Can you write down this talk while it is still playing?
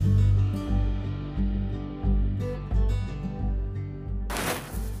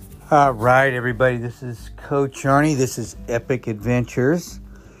All right, everybody. This is Coach Arnie. This is Epic Adventures.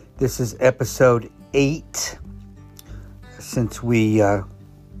 This is episode 8 since we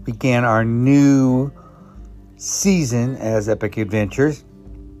began our new season as Epic Adventures.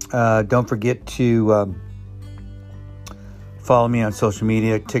 Don't forget to follow me on social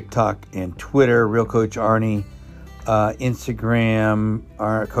media, TikTok and Twitter, Real Coach Arnie, Instagram,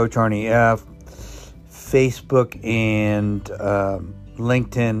 Coach Arnie F, Facebook and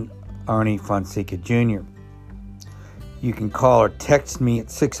LinkedIn, Arnie Fonseca Jr. You can call or text me at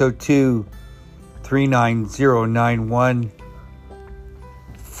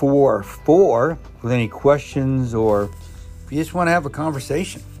 602-390-9144 with any questions or if you just want to have a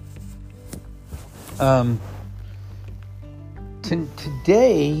conversation.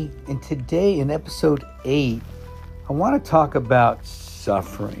 Today in episode 8, I want to talk about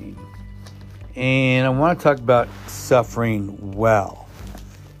suffering. And I want to talk about suffering well.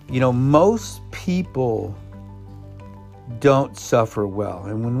 You know, most people don't suffer well.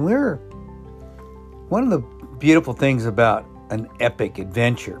 And one of the beautiful things about an epic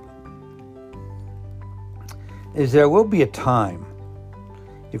adventure is there will be a time,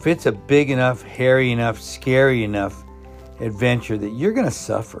 if it's a big enough, hairy enough, scary enough adventure, that you're going to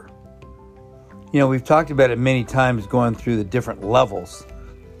suffer. You know, we've talked about it many times, going through the different levels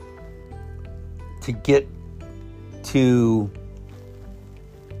to get to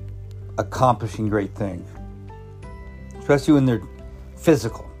accomplishing great things, especially when they're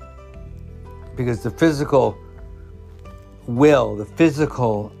physical, because the physical will, the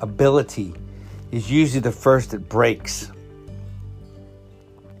physical ability is usually the first that breaks.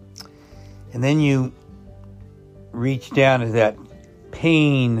 And then you reach down to that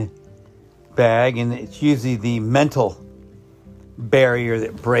pain bag, and it's usually the mental barrier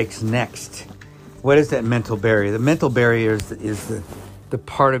that breaks next. What is that mental barrier? The mental barrier is the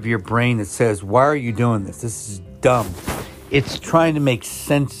part of your brain that says, why are you doing this? This is dumb. It's trying to make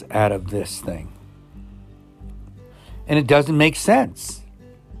sense out of this thing. And it doesn't make sense.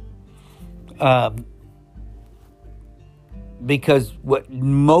 Because what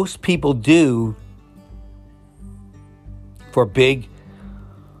most people do for big,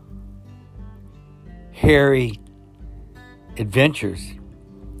 hairy adventures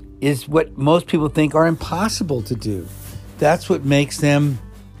is what most people think are impossible to do. That's what makes them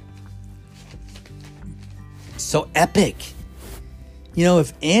so epic. You know,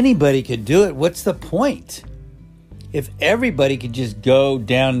 if anybody could do it, what's the point? If everybody could just go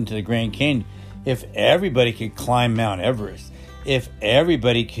down into the Grand Canyon, if everybody could climb Mount Everest, if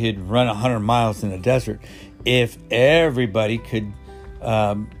everybody could run 100 miles in the desert, if everybody could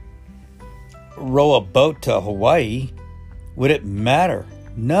row a boat to Hawaii, would it matter?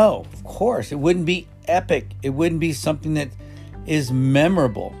 No, of course. It wouldn't be epic. It wouldn't be something that is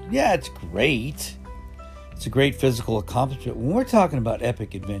memorable. Yeah, it's great. It's a great physical accomplishment. When we're talking about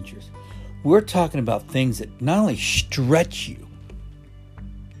epic adventures, we're talking about things that not only stretch you,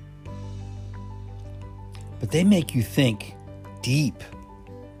 but they make you think deep.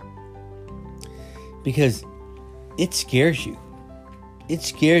 Because it scares you. It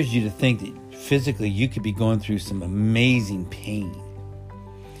scares you to think that physically you could be going through some amazing pain.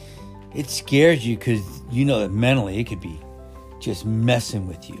 It scares you because you know that mentally it could be just messing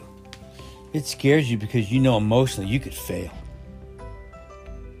with you. It scares you because you know emotionally you could fail.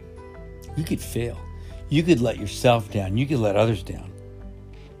 You could fail. You could let yourself down. You could let others down.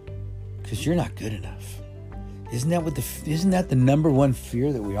 Because you're not good enough. Isn't that the number one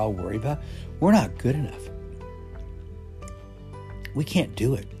fear that we all worry about? We're not good enough. We can't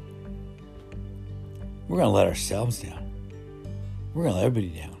do it. We're going to let ourselves down. We're going to let everybody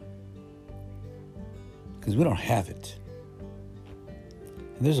down. Because we don't have it.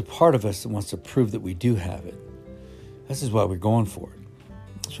 And there's a part of us that wants to prove that we do have it. This is why we're going for it.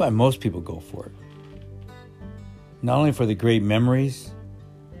 That's why most people go for it. Not only for the great memories,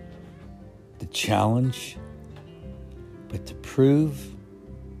 the challenge, but to prove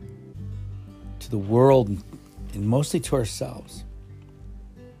to the world, and mostly to ourselves,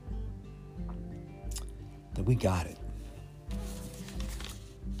 that we got it.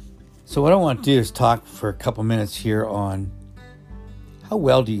 So what I want to do is talk for a couple minutes here on how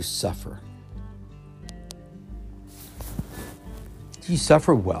well do you suffer? Do you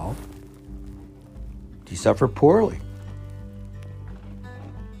suffer well? Do you suffer poorly?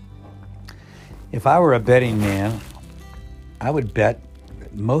 If I were a betting man, I would bet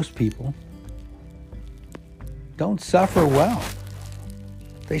that most people don't suffer well.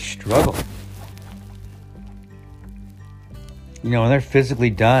 They struggle. You know, when they're physically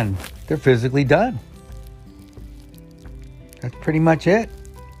done, they're physically done. That's pretty much it.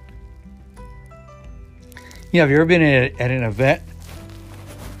 Have you ever been at an event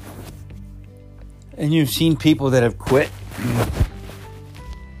and you've seen people that have quit?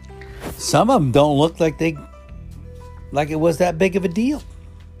 Some of them don't look like it was that big of a deal.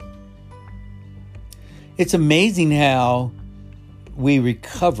 It's amazing how we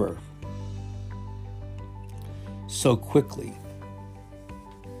recover so quickly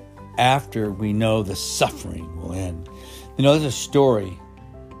after we know the suffering will end. There's a story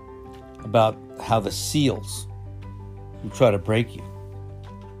about how the SEALs will try to break you.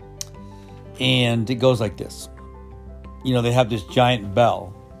 And it goes like this. They have this giant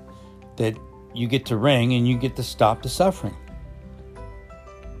bell that you get to ring and you get to stop the suffering.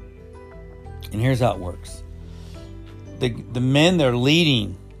 And here's how it works. The men that are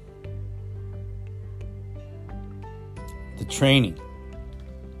leading the training,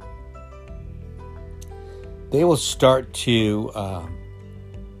 they will start to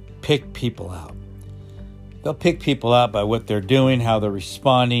pick people out. They'll pick people out by what they're doing, how they're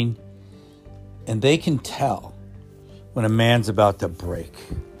responding, and they can tell when a man's about to break.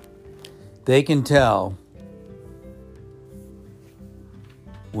 They can tell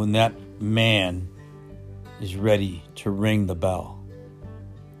when that man is ready to ring the bell.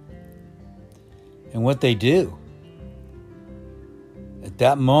 And what they do, at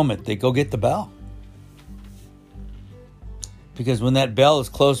that moment, they go get the bell. Because when that bell is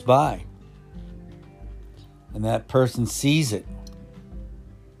close by and that person sees it,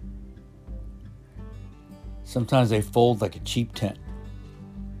 sometimes they fold like a cheap tent.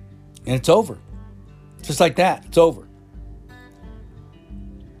 And it's over. Just like that, it's over.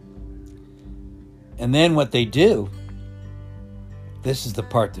 And then what they do, this is the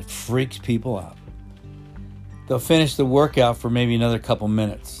part that freaks people out. They'll finish the workout for maybe another couple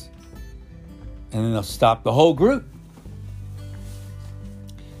minutes. And then they'll stop the whole group.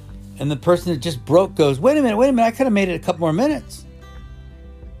 And the person that just broke goes, wait a minute, I could have made it a couple more minutes.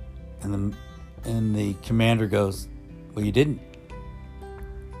 And the commander goes, well, you didn't.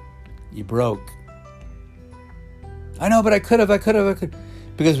 You broke. I know, but I could have.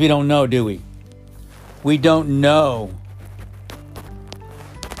 Because we don't know, do we? We don't know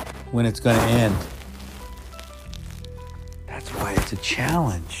when it's going to end. That's why it's a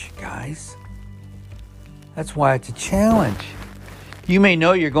challenge, guys. That's why it's a challenge. You may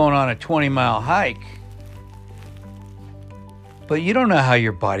know you're going on a 20-mile hike, but you don't know how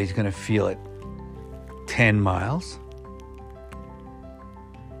your body's going to feel at 10 miles.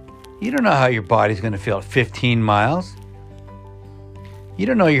 You don't know how your body's going to feel at 15 miles. You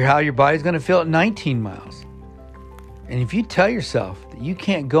don't know how your body's going to feel at 19 miles. And if you tell yourself that you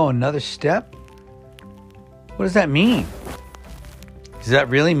can't go another step, what does that mean? Does that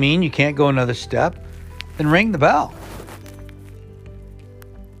really mean you can't go another step? Then ring the bell.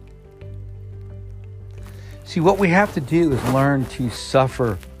 See, what we have to do is learn to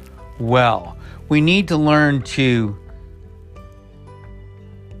suffer well. We need to learn to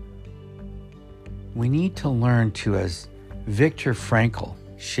as Viktor Frankl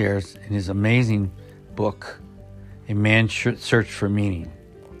shares in his amazing book, A Man's Search for Meaning.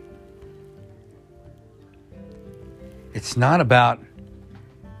 It's not about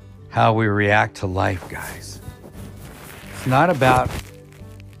how we react to life, guys. It's not about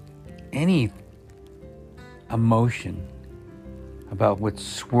any emotion about what's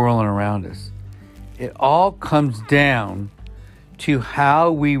swirling around us. It all comes down to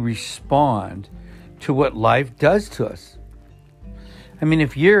how we respond to what life does to us. I mean,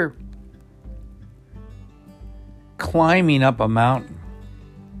 if you're climbing up a mountain,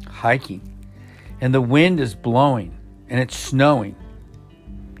 hiking, and the wind is blowing and it's snowing,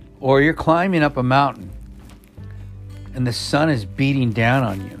 or you're climbing up a mountain and the sun is beating down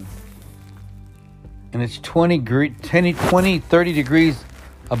on you, and it's 20, 30 degrees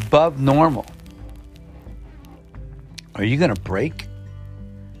above normal, are you going to break?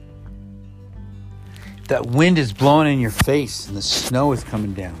 That wind is blowing in your face and the snow is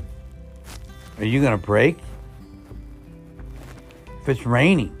coming down. Are you going to break? If it's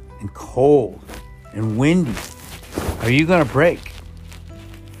raining and cold and windy, are you going to break?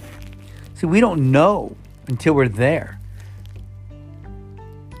 See, we don't know until we're there.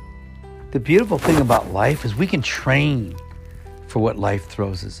 The beautiful thing about life is we can train for what life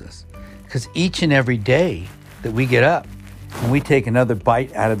throws at us. Because each and every day that we get up and we take another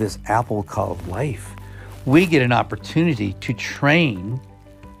bite out of this apple called life, we get an opportunity to train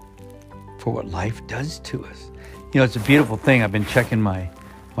for what life does to us. It's a beautiful thing. I've been checking my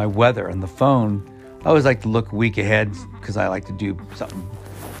weather on the phone. I always like to look a week ahead because I like to do something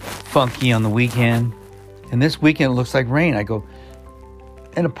funky on the weekend. And this weekend it looks like rain. I go,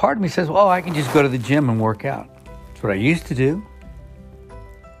 And a part of me says, well, I can just go to the gym and work out. That's what I used to do.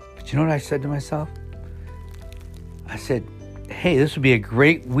 But you know what I said to myself? I said, hey, this would be a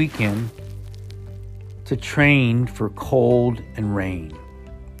great weekend to train for cold and rain.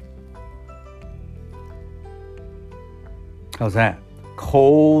 How's that?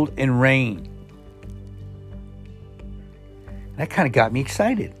 Cold and rain. That kind of got me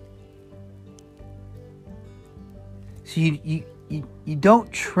excited. So you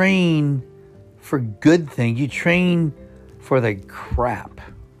don't train for good things. You train for the crap.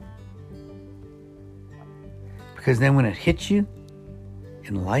 Because then when it hits you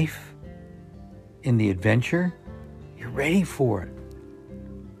in life, in the adventure, you're ready for it.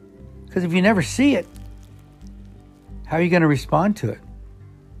 Because if you never see it, how are you going to respond to it?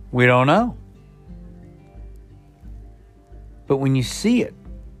 We don't know. But when you see it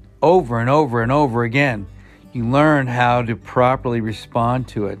over and over and over again, you learn how to properly respond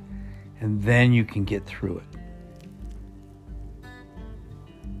to it, and then you can get through it.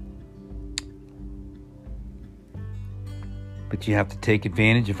 But you have to take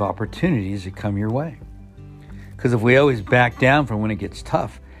advantage of opportunities that come your way. Because if we always back down from when it gets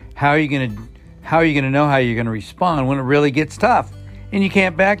tough, how are you going to know how you're going to respond when it really gets tough and you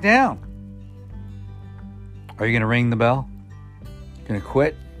can't back down? Are you going to ring the bell? Going to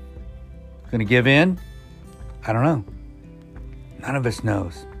quit? Going to give in? I don't know. None of us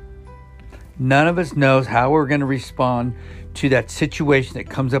knows. None of us knows how we're going to respond to that situation that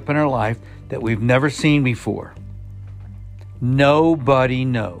comes up in our life that we've never seen before. Nobody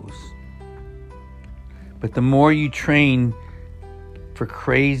knows. But the more you train for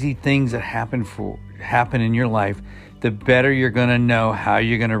crazy things that happen in your life, the better you're going to know how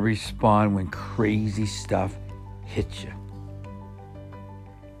you're going to respond when crazy stuff hits you.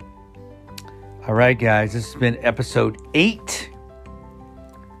 All right, guys, this has been episode 8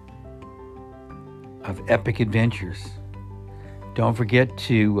 of Epic Adventures. Don't forget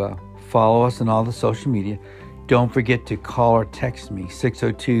to follow us on all the social media. Don't forget to call or text me,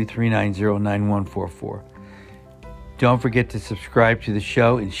 602-390-9144. Don't forget to subscribe to the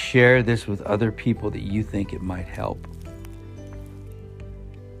show and share this with other people that you think it might help.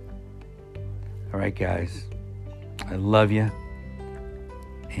 All right, guys, I love you.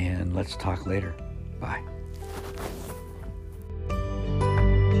 And let's talk later. Bye.